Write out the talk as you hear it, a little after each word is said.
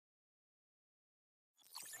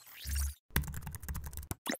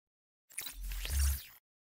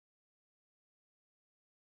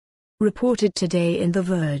Reported today in The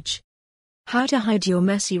Verge. How to hide your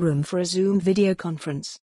messy room for a Zoom video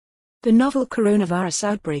conference. The novel coronavirus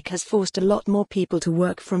outbreak has forced a lot more people to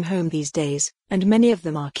work from home these days, and many of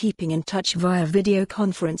them are keeping in touch via video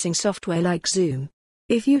conferencing software like Zoom.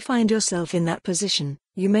 If you find yourself in that position,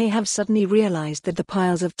 you may have suddenly realized that the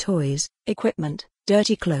piles of toys, equipment,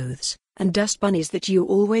 dirty clothes, and dust bunnies that you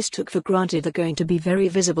always took for granted are going to be very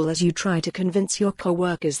visible as you try to convince your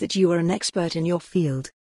coworkers that you are an expert in your field.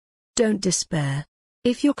 Don't despair.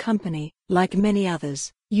 If your company, like many others,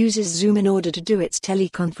 uses Zoom in order to do its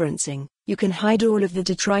teleconferencing, you can hide all of the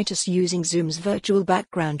detritus using Zoom's virtual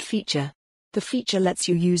background feature. The feature lets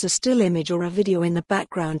you use a still image or a video in the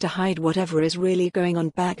background to hide whatever is really going on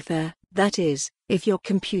back there, that is, if your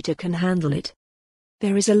computer can handle it.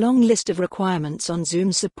 There is a long list of requirements on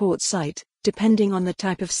Zoom's support site, depending on the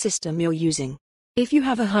type of system you're using. If you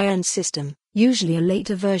have a high-end system, usually a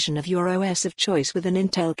later version of your OS of choice with an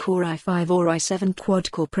Intel Core i5 or i7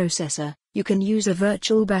 quad-core processor, you can use a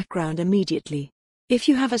virtual background immediately. If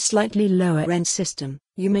you have a slightly lower-end system,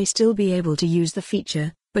 you may still be able to use the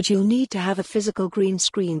feature, but you'll need to have a physical green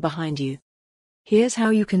screen behind you. Here's how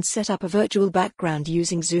you can set up a virtual background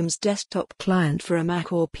using Zoom's desktop client for a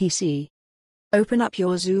Mac or PC. Open up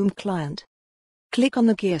your Zoom client. Click on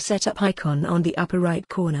the gear setup icon on the upper right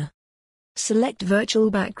corner. Select Virtual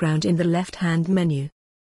Background in the left-hand menu.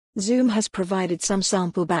 Zoom has provided some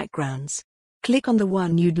sample backgrounds. Click on the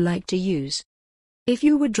one you'd like to use. If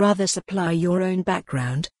you would rather supply your own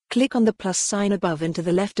background, click on the plus sign above and to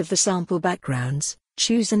the left of the sample backgrounds,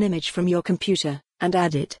 choose an image from your computer, and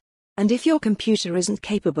add it. And if your computer isn't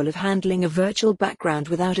capable of handling a virtual background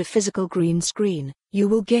without a physical green screen, you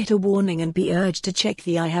will get a warning and be urged to check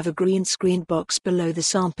the I have a green screen box below the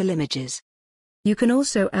sample images. You can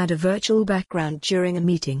also add a virtual background during a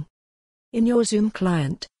meeting. In your Zoom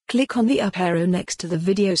client, click on the up arrow next to the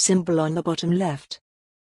video symbol on the bottom left.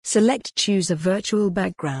 Select Choose a Virtual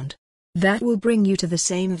Background. That will bring you to the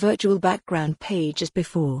same virtual background page as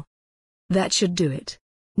before. That should do it.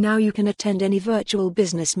 Now you can attend any virtual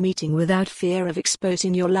business meeting without fear of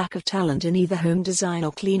exposing your lack of talent in either home design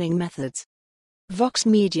or cleaning methods. Vox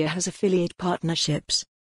Media has affiliate partnerships.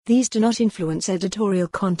 These do not influence editorial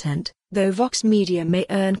content, though Vox Media may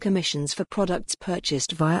earn commissions for products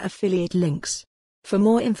purchased via affiliate links. For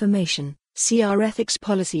more information, see our ethics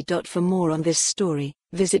policy. For more on this story,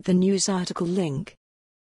 visit the news article link.